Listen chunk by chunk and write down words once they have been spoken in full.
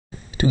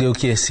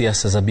Tugeukie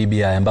siasa za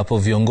BBI ambapo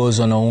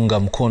viongozi wanaounga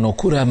mkono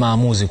kura ya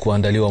maamuzi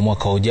kuandaliwa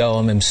mwaka ujao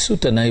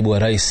wamemsuta Naibu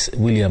Rais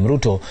William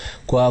Ruto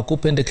kwa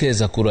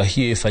kupendekeza kura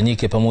hiyo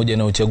ifanyike pamoja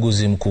na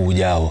uchaguzi mkuu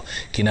ujao.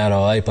 Kinara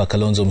wa Wiper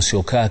Kalonzo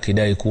Musyoka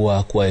akidai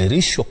kuwa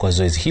kuahirishwa kwa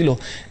zoezi hilo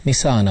ni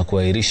sawa na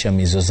kuahirisha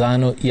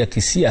mizozano ya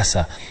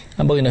kisiasa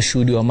ambayo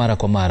inashuhudiwa mara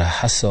kwa mara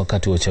hasa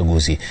wakati wa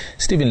uchaguzi.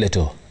 Stephen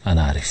Leto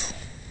anaarifu.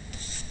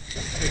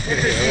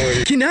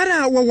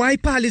 Kinara wa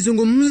Wiper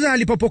alizungumza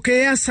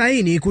alipopokea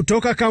saini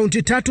kutoka kaunti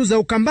 3 za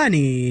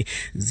Ukambani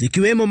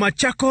zikiwemo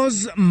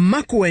Machakos,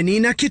 Makueni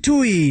na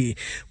Kitui.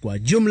 Kwa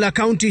jumla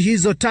kaunti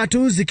hizo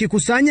 3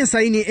 zikikusanya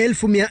saini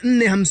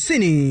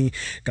 1450.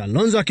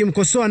 Kalonzo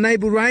akimkosoa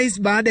Naibu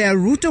Rais baada ya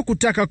Ruto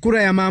kutaka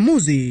kura ya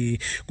maamuzi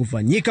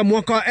kufanyika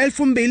mwaka wa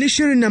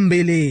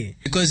 2022.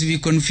 Because if you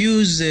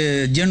confuse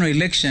a general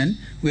election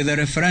with a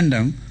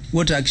referendum,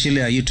 what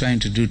actually are you trying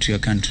to do to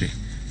your country?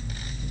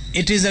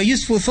 It is a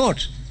useful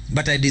thought,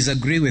 but I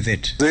disagree with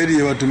it. Zaidi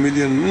ya watu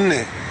milioni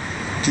 4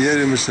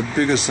 tayari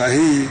wamepiga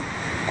sahihi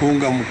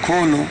kuunga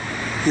mkono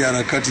ya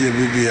harakati ya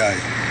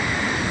BBI.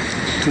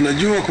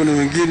 Tunajua kuna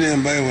wengine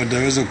ambayo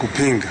wataweza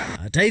kupinga.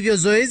 Hata hivyo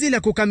zoezi la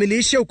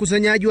kukamilisha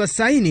ukusanyaji wa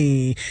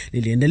saini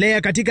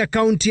liliendelea katika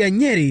kaunti ya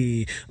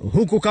Nyeri,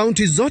 huku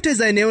kaunti zote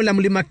za eneo la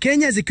Mlima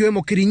Kenya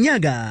zikiwemo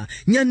Kirinyaga,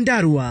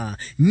 Nyandarua,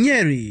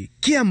 Nyeri,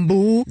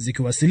 Kiambu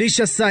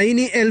zikiwasilisha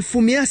saini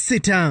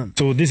 1600.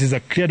 So this is a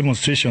clear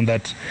demonstration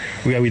that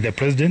we are with the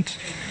president.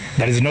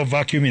 There is no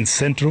vacuum in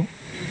Central.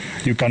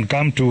 You can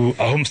come to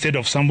a homestead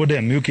of somebody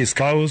and milk his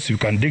cows, you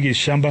can dig his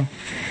shamba,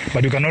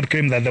 but you cannot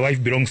claim that the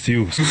wife belongs to you.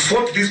 You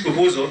fought this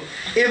proposal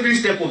every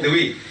step of the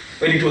way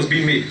when it was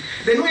being made.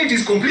 Then when it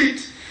is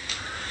complete,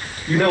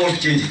 you now want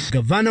to change it.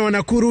 Gavana wa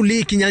Nakuru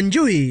Lee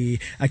Kinyanjui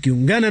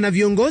akiungana na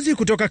viongozi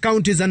kutoka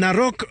kaunti za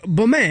Narok,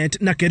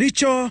 Bomet na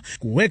Kericho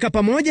kuweka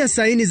pamoja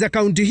saini za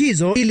kaunti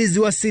hizo ili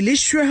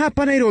ziwasilishwe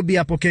hapa Nairobi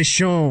hapo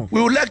kesho.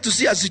 We would like to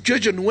see a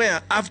situation where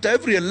after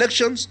every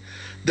elections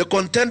the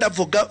contender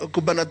for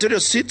gubernatorial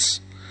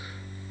seats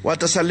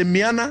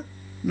watasalimiana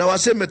na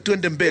waseme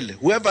tuende mbele.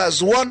 Whoever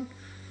has won,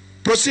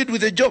 proceed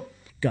with the job.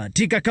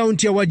 Katika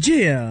kaunti ya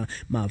Wajir,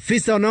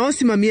 maafisa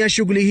wanaosimamia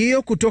shughuli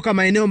hiyo kutoka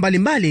maeneo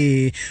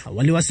mbalimbali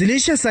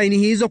waliwasilisha saini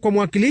hizo kwa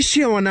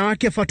mwakilishi wa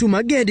wanawake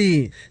Fatuma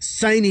Gedi.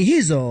 Saini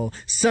hizo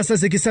sasa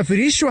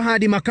zikisafirishwa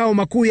hadi makao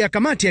makuu ya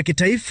kamati ya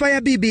kitaifa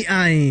ya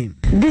BBI.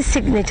 These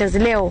signatures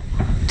leo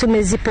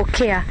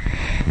tumezipokea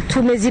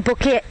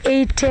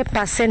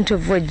 80%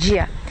 of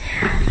Wajir.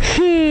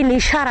 Hii ni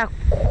ishara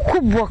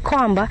kubwa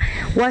kwamba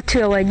watu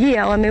wa Wajir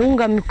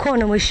wameunga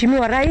mkono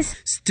Mheshimiwa Rais.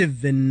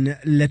 Stephen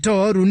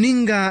Leto,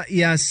 runinga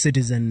ya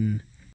Citizen.